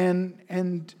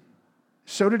 And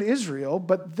so did Israel,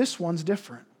 but this one's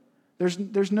different.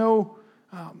 There's no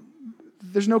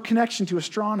connection to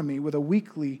astronomy with a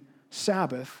weekly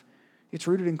Sabbath. It's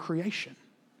rooted in creation.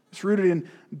 It's rooted in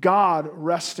God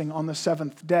resting on the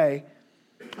seventh day.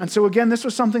 And so again, this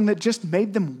was something that just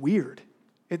made them weird.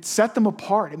 It set them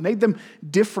apart. It made them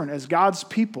different as God's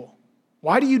people.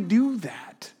 Why do you do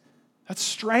that? That's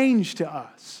strange to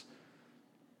us.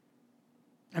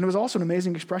 And it was also an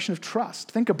amazing expression of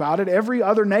trust. Think about it. Every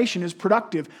other nation is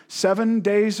productive 7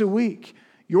 days a week.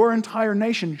 Your entire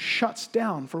nation shuts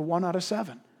down for 1 out of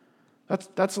 7.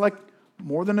 That's like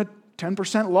more than a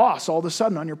 10% loss all of a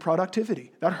sudden on your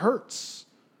productivity. That hurts.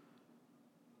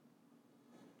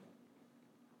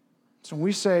 So when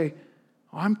we say,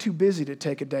 I'm too busy to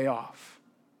take a day off,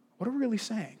 what are we really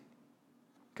saying?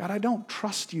 God, I don't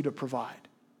trust you to provide.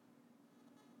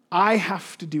 I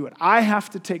have to do it. I have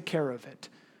to take care of it.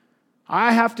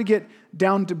 I have to get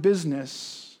down to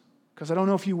business because I don't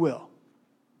know if you will.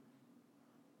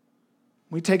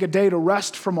 We take a day to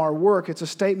rest from our work. It's a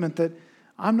statement that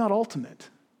I'm not ultimate.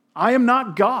 I am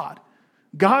not God.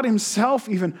 God himself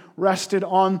even rested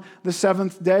on the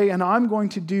seventh day, and I'm going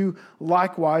to do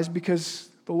likewise because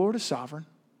the Lord is sovereign.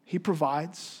 He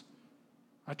provides.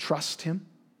 I trust him.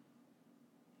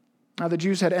 Now, the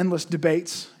Jews had endless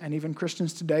debates, and even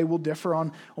Christians today will differ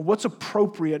on what's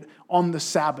appropriate on the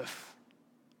Sabbath.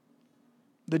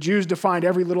 The Jews defined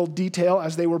every little detail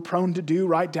as they were prone to do,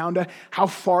 right down to how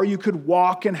far you could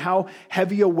walk and how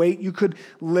heavy a weight you could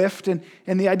lift. And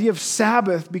the idea of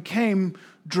Sabbath became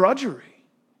drudgery.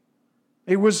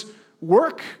 It was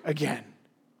work again.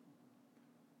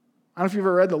 I don't know if you've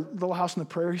ever read the Little House on the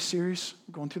Prairie series.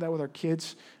 We're going through that with our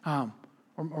kids.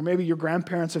 Or maybe your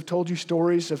grandparents have told you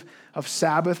stories of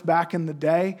Sabbath back in the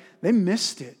day. They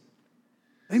missed it.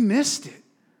 They missed it.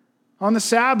 On the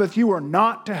Sabbath, you are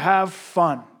not to have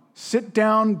fun. Sit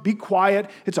down, be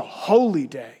quiet. It's a holy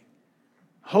day.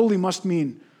 Holy must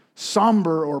mean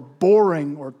somber or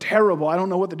boring or terrible. I don't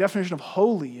know what the definition of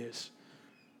holy is.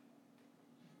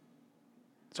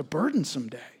 It's a burdensome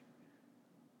day.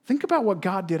 Think about what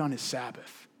God did on his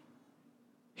Sabbath.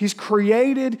 He's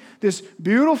created this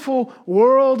beautiful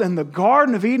world and the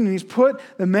Garden of Eden, and he's put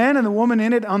the man and the woman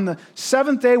in it. On the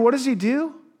seventh day, what does he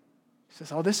do? He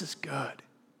says, oh, this is good.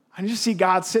 I just see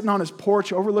God sitting on his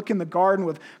porch overlooking the garden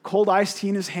with cold iced tea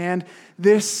in his hand.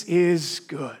 This is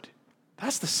good.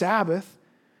 That's the Sabbath.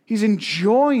 He's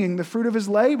enjoying the fruit of his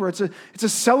labor. It's a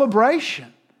celebration.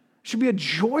 It should be a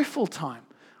joyful time.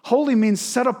 Holy means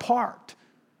set apart.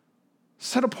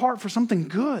 Set apart for something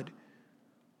good.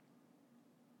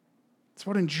 It's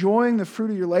about enjoying the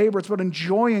fruit of your labor. It's about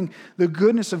enjoying the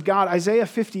goodness of God. Isaiah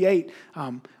 58,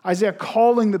 Isaiah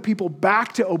calling the people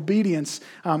back to obedience.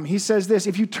 He says this,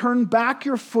 if you turn back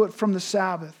your foot from the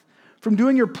Sabbath, from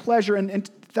doing your pleasure, and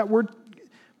that word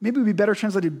maybe would be better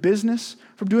translated business,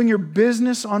 from doing your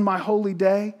business on my holy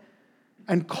day,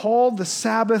 and call the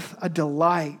Sabbath a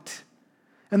delight,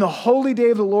 and the holy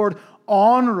day of the Lord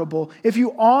honorable. If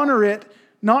you honor it,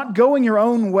 not going your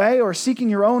own way or seeking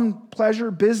your own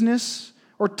pleasure, business,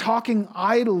 or talking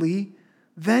idly,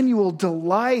 then you will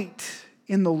delight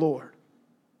in the Lord.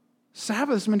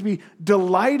 Sabbath is meant to be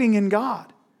delighting in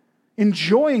God,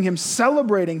 enjoying him,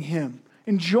 celebrating him,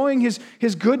 enjoying his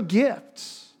good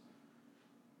gifts.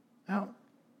 Now,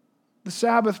 the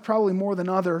Sabbath, probably more than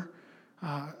other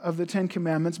of the Ten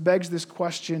Commandments, begs this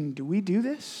question, do we do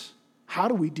this? How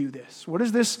do we do this? What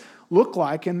does this look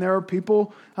like? And there are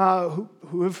people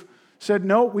who have said,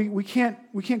 no, we can't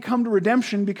come to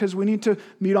redemption because we need to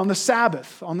meet on the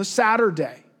Sabbath, on the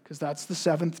Saturday, because that's the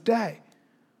seventh day.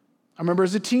 I remember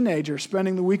as a teenager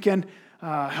spending the weekend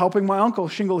helping my uncle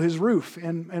shingle his roof.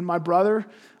 And my brother,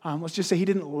 let's just say he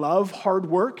didn't love hard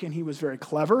work, and he was very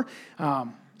clever.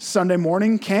 Sunday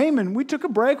morning came, and we took a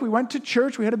break. We went to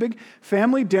church. We had a big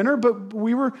family dinner, but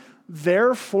we were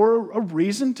there for a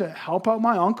reason to help out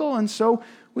my uncle, and so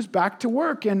was back to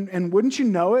work. And wouldn't you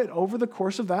know it, over the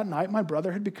course of that night, my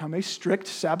brother had become a strict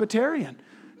Sabbatarian.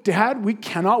 Dad, we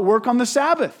cannot work on the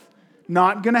Sabbath.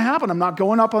 Not going to happen. I'm not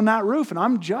going up on that roof, and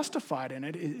I'm justified in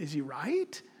it. Is he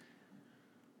right?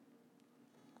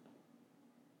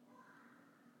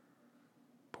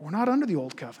 But we're not under the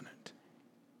old covenant.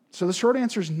 So the short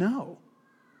answer is no.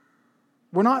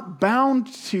 We're not bound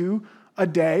to a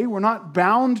day. We're not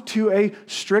bound to a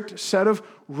strict set of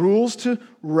rules to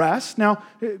rest. Now,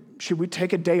 should we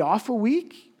take a day off a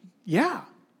week? Yeah.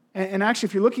 And actually,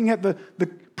 if you're looking at the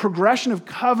progression of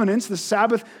covenants, the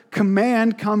Sabbath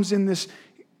command comes in this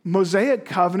Mosaic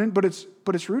covenant, but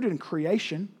it's rooted in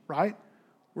creation, right?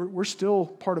 We're still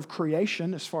part of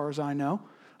creation as far as I know.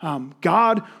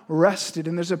 God rested,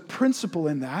 and there's a principle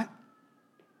in that.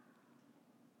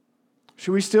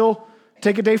 Should we still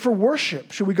take a day for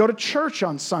worship? Should we go to church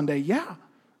on Sunday? Yeah.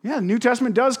 Yeah, the New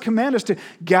Testament does command us to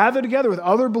gather together with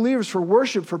other believers for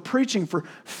worship, for preaching, for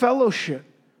fellowship.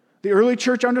 The early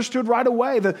church understood right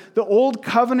away the old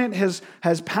covenant has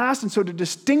passed, and so to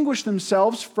distinguish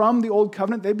themselves from the old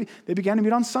covenant, they began to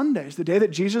meet on Sundays, the day that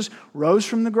Jesus rose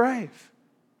from the grave.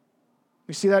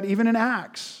 We see that even in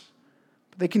Acts.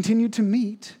 They continued to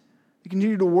meet. They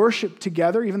continued to worship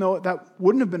together, even though that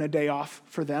wouldn't have been a day off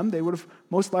for them. They would have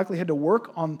most likely had to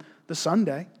work on the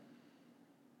Sunday.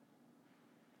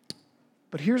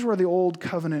 But here's where the old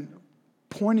covenant,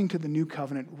 pointing to the new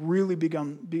covenant, really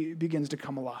begins to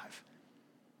come alive.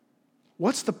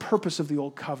 What's the purpose of the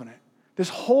old covenant? This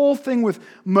whole thing with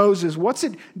Moses, what's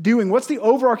it doing? What's the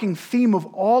overarching theme of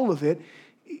all of it?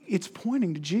 It's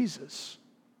pointing to Jesus.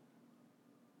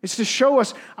 It's to show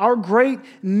us our great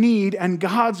need and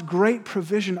God's great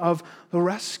provision of the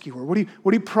rescuer.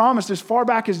 What he promised as far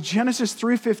back as Genesis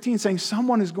 3:15, saying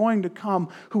someone is going to come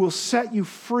who will set you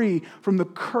free from the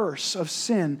curse of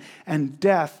sin and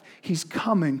death. He's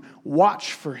coming.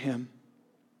 Watch for him.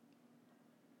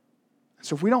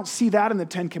 So if we don't see that in the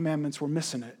Ten Commandments, we're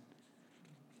missing it.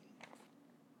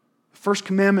 The first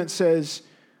commandment says,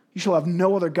 you shall have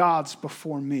no other gods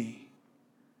before me.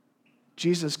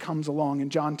 Jesus comes along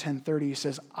in John 10:30. He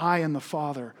says, I and the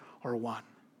Father are one.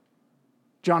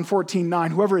 John 14:9,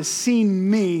 whoever has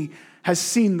seen me has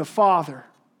seen the Father.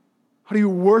 How do you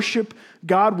worship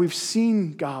God? We've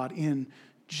seen God in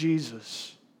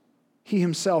Jesus. He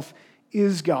himself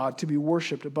is God to be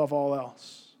worshiped above all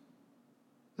else.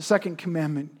 The second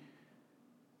commandment,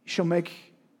 you shall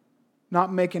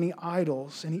not make any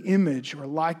idols, any image or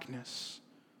likeness.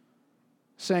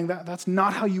 Saying that's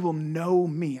not how you will know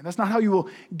me. That's not how you will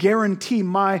guarantee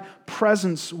my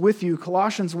presence with you.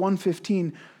 Colossians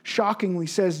 1:15 shockingly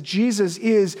says Jesus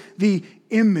is the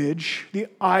image, the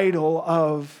idol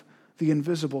of the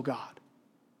invisible God.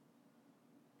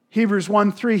 Hebrews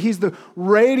 1:3, he's the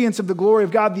radiance of the glory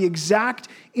of God, the exact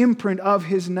imprint of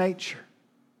his nature.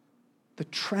 The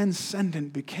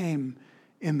transcendent became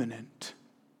immanent.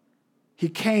 He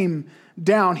came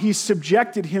down. He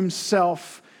subjected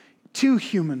himself to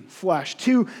human flesh,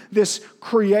 to this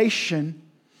creation.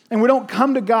 And we don't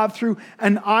come to God through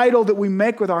an idol that we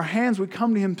make with our hands. We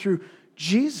come to him through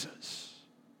Jesus.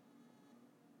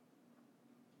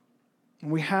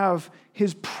 And we have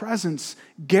his presence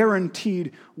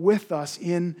guaranteed with us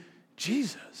in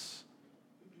Jesus.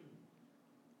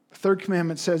 The third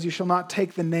commandment says, you shall not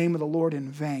take the name of the Lord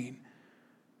in vain.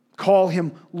 Call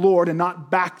him Lord and not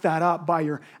back that up by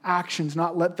your actions,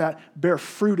 not let that bear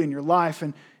fruit in your life.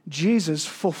 And Jesus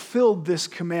fulfilled this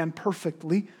command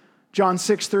perfectly. John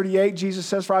 6:38, Jesus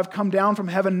says, for I've come down from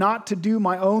heaven not to do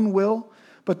my own will,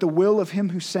 but the will of him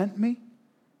who sent me.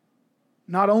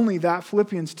 Not only that,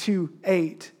 Philippians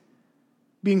 2:8,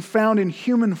 being found in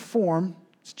human form,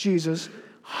 it's Jesus,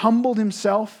 humbled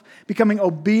himself, becoming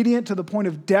obedient to the point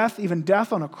of death, even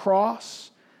death on a cross.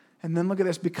 And then look at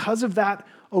this, because of that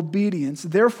obedience,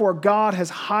 therefore God has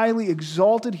highly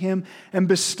exalted him and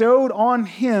bestowed on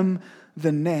him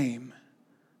the name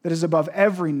that is above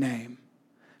every name,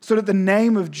 so that the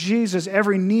name of Jesus,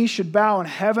 every knee should bow in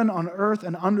heaven, on earth,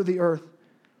 and under the earth.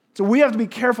 So we have to be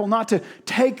careful not to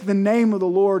take the name of the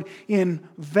Lord in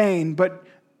vain, but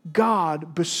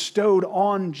God bestowed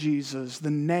on Jesus the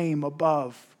name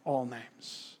above all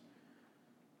names.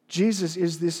 Jesus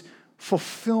is this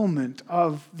fulfillment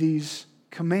of these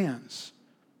commands.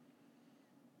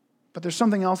 But there's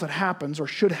something else that happens, or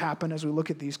should happen, as we look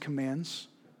at these commands.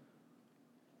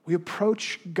 We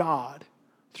approach God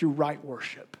through right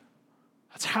worship.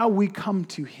 That's how we come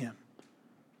to him.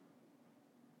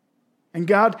 And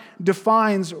God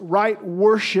defines right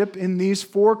worship in these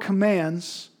 4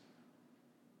 commands.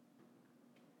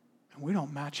 And we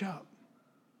don't match up.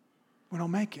 We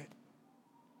don't make it.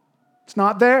 It's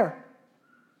not there.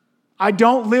 I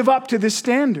don't live up to this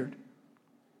standard.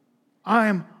 I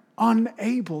am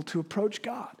unable to approach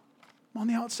God. I'm on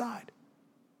the outside.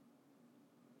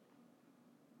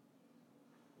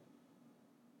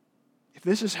 If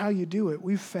this is how you do it,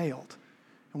 we've failed.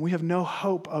 And we have no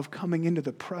hope of coming into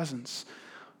the presence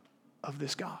of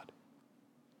this God.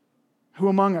 Who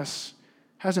among us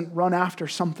hasn't run after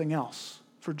something else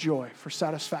for joy, for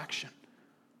satisfaction?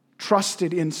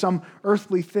 Trusted in some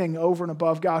earthly thing over and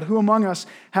above God? Who among us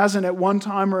hasn't at one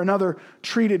time or another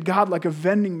treated God like a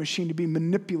vending machine to be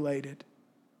manipulated?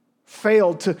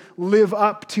 Failed to live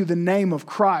up to the name of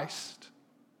Christ?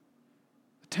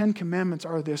 The Ten Commandments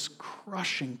are this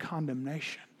crushing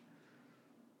condemnation.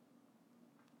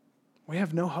 We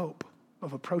have no hope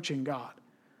of approaching God.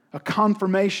 A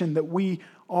confirmation that we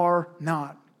are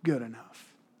not good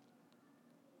enough.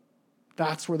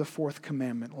 That's where the fourth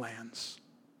commandment lands.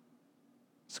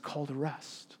 It's called a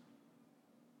rest.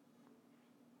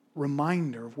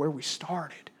 Reminder of where we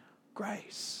started.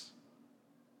 Grace.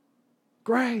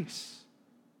 Grace.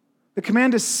 The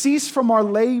command to cease from our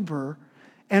labor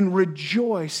and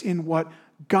rejoice in what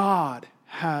God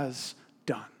has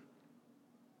done.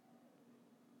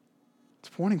 It's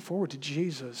pointing forward to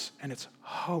Jesus, and it's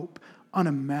hope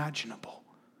unimaginable.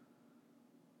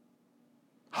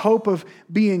 Hope of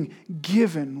being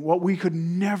given what we could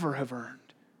never have earned.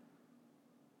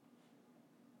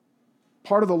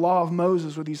 Part of the law of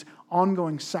Moses were these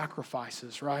ongoing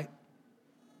sacrifices, right?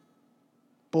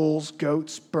 Bulls,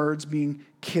 goats, birds being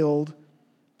killed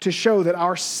to show that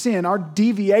our sin, our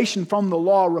deviation from the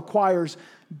law requires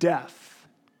death.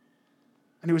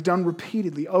 And it was done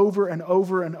repeatedly, over and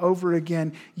over and over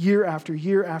again, year after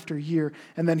year after year.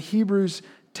 And then Hebrews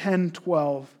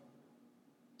 10:12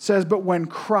 says, "But when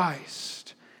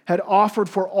Christ had offered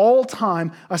for all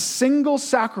time a single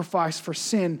sacrifice for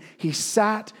sin, he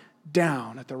sat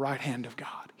down at the right hand of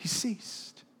God." He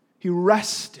ceased. He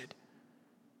rested.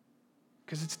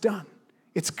 Because it's done.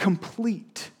 It's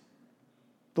complete.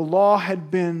 The law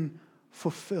had been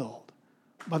fulfilled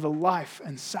by the life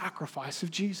and sacrifice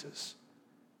of Jesus.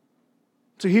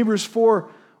 So Hebrews 4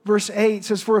 verse 8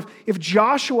 says, "For if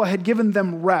Joshua had given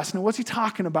them rest." Now what's he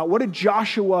talking about? What did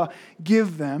Joshua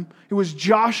give them? It was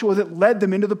Joshua that led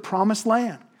them into the promised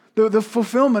land. The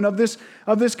fulfillment of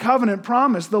this covenant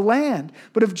promise, the land.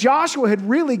 But if Joshua had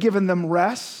really given them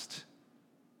rest,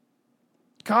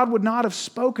 God would not have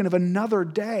spoken of another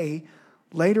day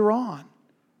later on.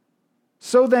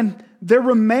 So then there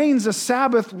remains a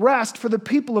Sabbath rest for the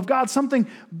people of God, something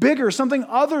bigger, something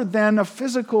other than a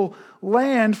physical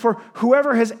land. For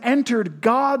whoever has entered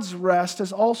God's rest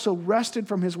has also rested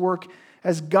from his work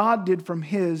as God did from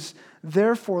his.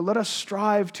 Therefore, let us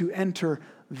strive to enter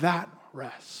that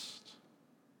rest.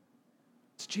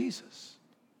 It's Jesus.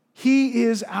 He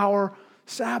is our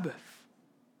Sabbath.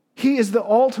 He is the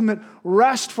ultimate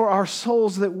rest for our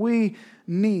souls that we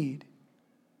need.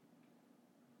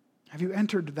 Have you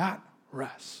entered that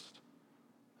rest?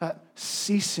 That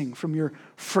ceasing from your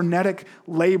frenetic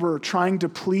labor, trying to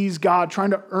please God,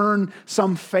 trying to earn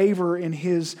some favor in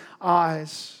His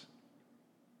eyes.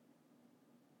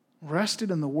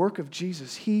 Rested in the work of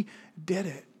Jesus. He did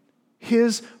it.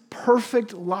 His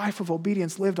perfect life of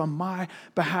obedience lived on my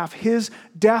behalf. His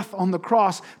death on the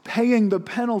cross, paying the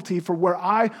penalty for where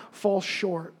I fall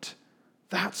short.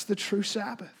 That's the true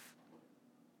Sabbath.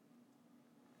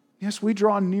 Yes, we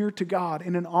draw near to God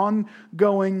in an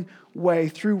ongoing way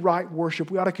through right worship.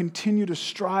 We ought to continue to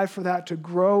strive for that, to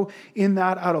grow in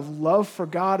that out of love for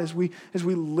God as we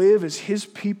live as His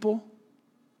people.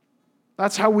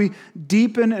 That's how we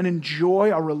deepen and enjoy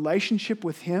our relationship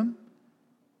with Him.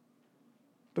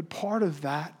 But part of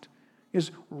that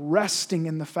is resting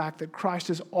in the fact that Christ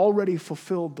has already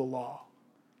fulfilled the law.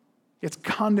 Its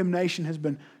condemnation has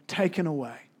been taken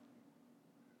away.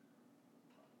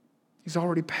 He's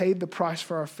already paid the price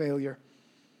for our failure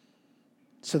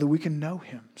so that we can know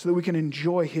Him, so that we can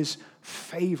enjoy His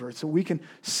favor, so we can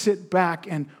sit back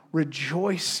and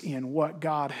rejoice in what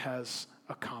God has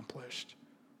accomplished.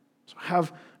 So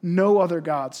have no other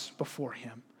gods before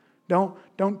Him.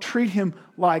 Don't treat Him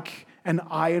like an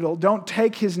idol. Don't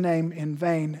take His name in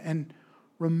vain. And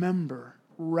remember,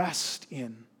 rest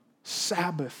in,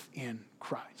 Sabbath in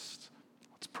Christ.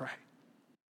 Let's pray.